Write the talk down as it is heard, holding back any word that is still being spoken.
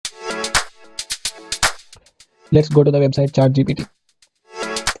Let's go to the website ChatGPT.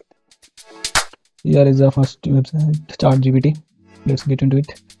 Here is the first website, ChatGPT. Let's get into it.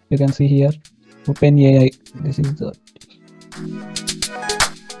 You can see here openai. This is the,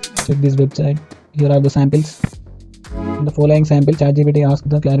 check this website. Here are the samples. In the following sample, ChatGPT asks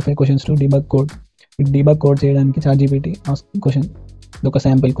the clarify questions to debug code. It debug code cheyadaniki ChatGPT ask question. Look a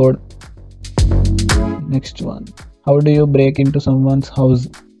sample code. Next one. How do you break into someone's house?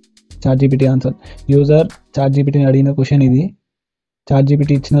 ChatGPT answer. User ChatGPT అడిగిన question ఇది.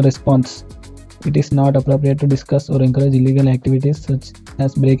 ChatGPT ఇచ్చిన response. It is not appropriate to discuss or encourage illegal activities such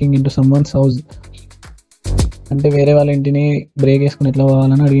as breaking into someone's house. అంటే వేరే వాళ్ళ ఇంటిని break వేసుకుని ఎట్లా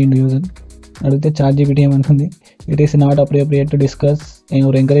పోవాలని అడిగిండు యూజర్. అడిగితే ChatGPT ఏమంటుంది, it is not appropriate to discuss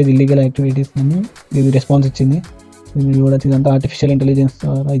are encourage illegal activities అని ఇది రెస్పాన్స్ ఇచ్చింది. ఇది కూడా ఇదంతా ఆర్టిఫిషియల్ ఇంటెలిజెన్స్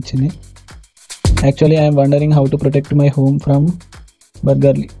ద్వారా ఇచ్చింది. Actually I'm wondering how to protect my home from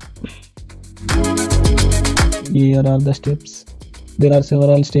బర్గర్లీ. Here are the steps. There are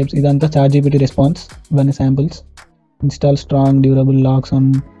several steps. ఇదంతా ChatGPT రెస్పాన్స్. ఇవన్నీ samples. Install strong durable lakhs on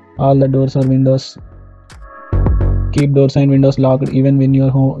all the doors are Windows. Keep doors and windows locked even when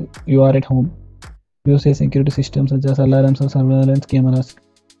you are at home. Use a security system such as alarms or surveillance cameras.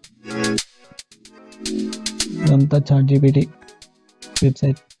 ఇదంతా ChatGPT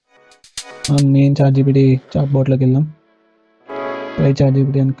website. మనం main ChatGPT chat బోట్లోకి వెళ్దాం. Try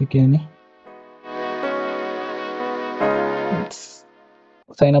ChatGPT అని click చేయండి.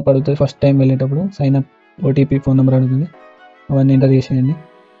 Sign up అడుగుతుంది. First time వెళ్ళేటప్పుడు sign up OTP phone number అడుగుతుంది. అవన్నీ enter చేసేయండి.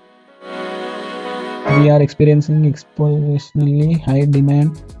 We are experiencing exponentially high demand.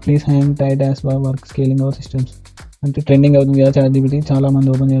 Please hang tight as we work scaling our systems. అంటే trending అవుతుంది కదా ChatGPT, చాలా మంది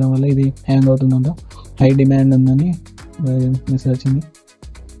ఓపెన్ చేయడం వల్ల ఇది హ్యాంగ్ అవుతుందంట. హై డిమాండ్ ఉందని మెసేజ్ వచ్చింది.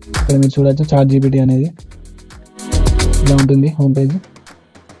 ఇక్కడ మీరు చూడవచ్చు ChatGPT అనేది ఇలా ఉంటుంది హోమ్ పేజ్.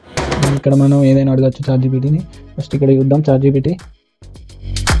 ఇక్కడ మనం ఏదైనా అడగచ్చు ChatGPTని. ఫస్ట్ ఇక్కడ చూద్దాం. ChatGPT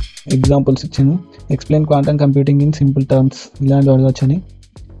ఎగ్జాంపుల్స్ ఇచ్చాను. Explain quantum computing in simple terms, ఇలాంటివి అడగచ్చు అని.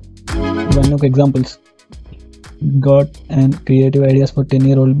 ఇవన్నీ ఒక examples. Got and creative ideas for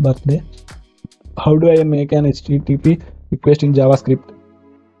 10-year-old birthday. How do I make an HTTP request in Java script.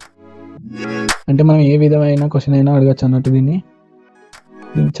 అంటే మనం ఏ విధమైన క్వశ్చన్ అయినా అడగచ్చు అన్నట్టు దీన్ని.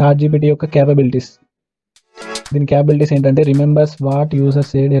 ChatGPT యొక్క క్యాపబిలిటీస్. దీని క్యాపబిలిటీస్ ఏంటంటే remembers what user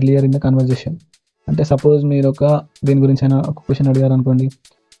said earlier in the conversation. అంటే సపోజ్ మీరు దీని గురించి అయినా ఒక క్వశ్చన్ అడిగారు అనుకోండి.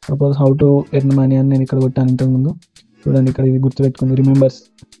 Suppose how to earn money అని నేను ఇక్కడ కొట్టాను ఇంతకుముందు. చూడండి ఇక్కడ ఇది గుర్తుపెట్టుకుంది.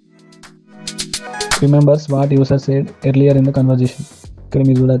 Remembers what user said earlier in the conversation. ఇక్కడ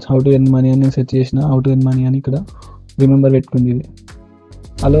మీరు చూడవచ్చు హౌ టు ఎర్న్ మనీ అని నేను సెర్చ్ చేసిన హౌ టు ఎర్న్ మనీ అని ఇక్కడ రిమెంబర్ పెట్టుకుంది. ఇది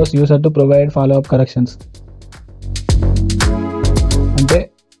allows user to provide follow up corrections. అంటే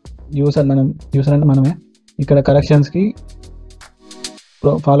యూజర్ అంటే మనమే. ఇక్కడ కరెక్షన్స్కి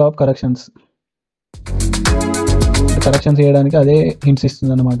ఫాలో అప్ కరెక్షన్స్ చేయడానికి అదే హింట్స్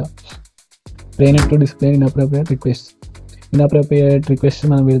ఇస్తుంది అనమాట. Train it to display inappropriate request. Inappropriate request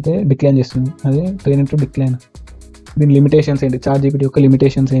మనం పెడితే డిక్లైన్ చేస్తుంది. అదే ట్రైన్ ఇట్ టు డిక్లైన్. దీని లిమిటేషన్స్ ఏంటి, ChatGPT యొక్క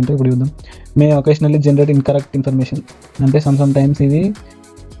లిమిటేషన్స్ ఏంటో ఇప్పుడు చూద్దాం. మే ఒకేషనల్లీ జనరేట్ ఇన్కరెక్ట్ ఇన్ఫర్మేషన్. అంటే సమ్ టైమ్స్ ఇది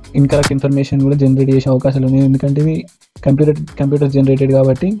ఇన్కరెక్ట్ ఇన్ఫర్మేషన్ కూడా జనరేట్ చేసే అవకాశాలు ఉన్నాయి. ఎందుకంటే ఇవి కంప్యూటర్ జనరేటెడ్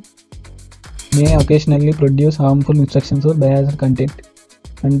కాబట్టి. మే occasionally produce harmful instructions are biased content.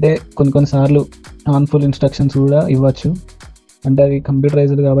 అంటే కొన్నిసార్లు హార్మ్ఫుల్ ఇన్స్ట్రక్షన్స్ కూడా ఇవ్వచ్చు. అంటే అది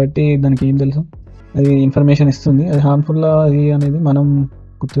కంప్యూటరైజ్డ్ కాబట్టి దానికి ఏం తెలుసు, అది ఇన్ఫర్మేషన్ ఇస్తుంది. అది హార్మ్ఫుల్ అది అనేది మనం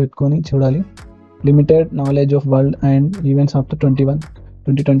గుర్తుపెట్టుకొని చూడాలి. Limited knowledge of world and events after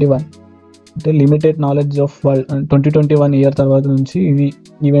 2021. అంటే limited knowledge of world 2021 year తర్వాత నుంచి ఇది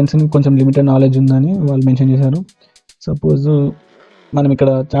ఈవెంట్స్ని కొంచెం లిమిటెడ్ నాలెడ్జ్ ఉందని వాళ్ళు మెన్షన్ చేశారు. సపోజ్ మనం ఇక్కడ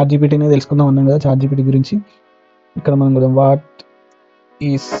ChatGPTనే తెలుసుకుందాం అన్నాం కదా. ChatGPT గురించి ఇక్కడ మనం కూడా వాట్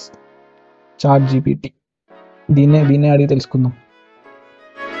ఈస్ ChatGPT దీన్నే అడిగి తెలుసుకుందాం.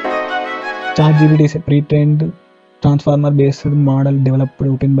 ChatGPT is a pre-trained transformer based model developed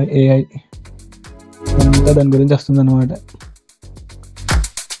open by AI. అంతా దాని గురించి వస్తుంది అన్నమాట.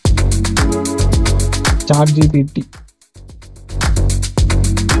 ChatGPT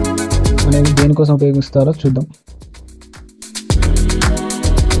అనేది దేనికోసం ఉపయోగిస్తారో చూద్దాం.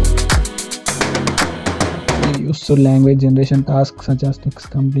 Useful language generation tasks such as text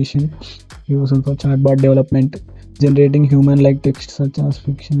completion, useful for chatbot development, generating human-like text such as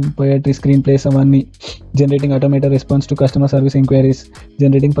fiction, poetry, screenplays, avani, generating automated response to customer service inquiries,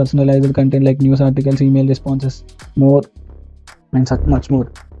 generating personalized content like news articles, email responses, more and much more.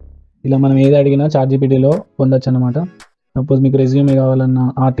 ఇలా మనం ఏది అడిగినా ChatGPTలో పొందొచ్చు అనమాట. Suppose మీకు resume కావాలన్నా,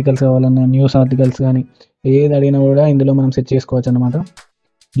 articles కావాలన్నా, news articles కానీ ఏది అడిగినా కూడా ఇందులో మనం సెట్ చేసుకోవచ్చు అనమాట.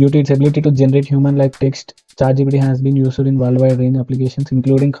 Due to its ability to generate human-like text, ChatGPT has been used in worldwide range applications,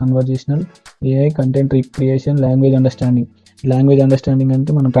 including conversational AI, content creation, language understanding. Language understanding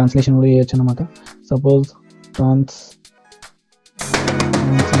అంటే మనం ట్రాన్స్లేషన్ కూడా చేయొచ్చు అనమాట. Suppose translate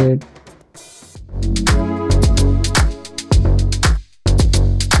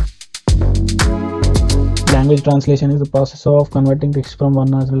language translation is the process of converting text from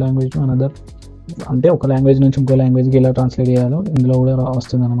one natural language to another. అంటే ఒక language నుంచి ఇంకో లాంగ్వేజ్కి ఎలా ట్రాన్స్లేట్ చేయాలో ఇందులో కూడా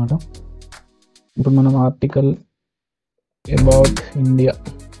వస్తుంది అనమాట. ఇప్పుడు మనం ఆర్టికల్ అబౌట్ ఇండియా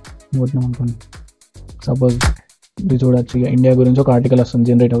కొట్టినాం అనుకోండి, సపోజ్ ఇది చూడొచ్చు. ఇక ఇండియా గురించి ఒక ఆర్టికల్ వస్తుంది,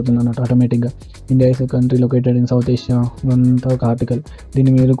 జనరేట్ అవుతుంది అన్నట్టు ఆటోమేటిక్గా. India is a country located in south Asia అంతా ఒక ఆర్టికల్.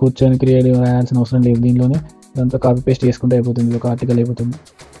 దీన్ని మీరు కూర్చొని క్రియేట్ రాయాల్సిన అవసరం లేదు, దీనిలోనే దాంతో కాపీ పేస్ట్ చేసుకుంటే అయిపోతుంది, ఒక ఆర్టికల్ అయిపోతుంది.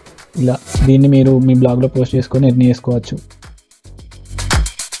 ఇలా దీన్ని మీరు మీ బ్లాగ్లో పోస్ట్ చేసుకొని ఎర్న్ చేసుకోవచ్చు.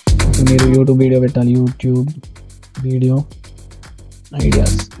 మీరు యూట్యూబ్ వీడియో పెట్టాలి, యూట్యూబ్ వీడియో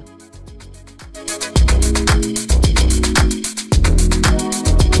ఐడియాస్.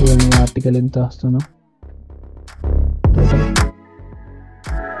 చూడండి ఆర్టికల్ ఎంత వస్తుందో.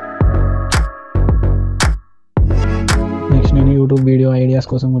 నెక్స్ట్ నేను యూట్యూబ్ వీడియో ఐడియాస్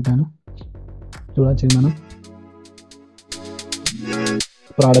కోసం కొట్టాను, చూడొచ్చు. మనం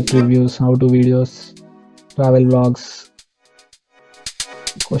product reviews, how to videos, travel vlogs,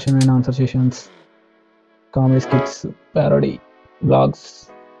 question and answer sessions, comedy skits, parody vlogs,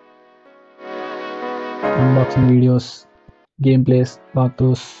 unboxing videos, game place, walk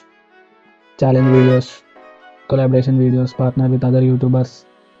throughs, challenge videos, collaboration videos, partner with other YouTubers.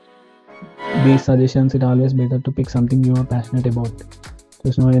 These suggestions, it always better to pick something you are passionate about.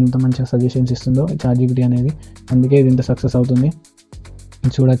 చూసిన ఎంత మంచిగా suggestions ఇస్తుందో ChatGPT అనేది, అందుకే ఇది ఇంత success అవుతుంది.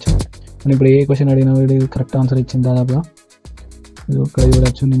 చూడొచ్చు మనం ఇప్పుడు ఏ క్వశ్చన్ అడిగినా ఇది కరెక్ట్ ఆన్సర్ ఇచ్చింది దాదాపుగా. ఇది ఇక్కడ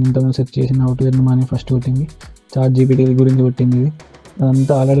చూడొచ్చు, నేను ఇంతమంది సెర్చ్ చేసిన how to earn money first కొట్టింది, ChatGPT గురించి కొట్టింది. ఇది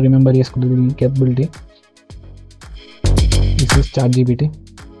అదంతా ఆల్రెడీ రిమెంబర్ చేసుకుంటుంది, దీని కేపబిలిటీ. This is ChatGPT.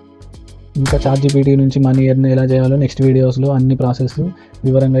 ఇంకా ChatGPT నుంచి మనీ ఎర్న్ ఎలా చేయాలో నెక్స్ట్ వీడియోస్లో అన్ని ప్రాసెస్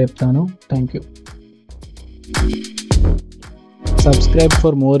వివరంగా చెప్తాను. Thank you. Subscribe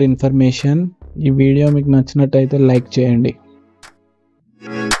for more information. ఈ వీడియో మీకు నచ్చినట్టయితే లైక్ చేయండి.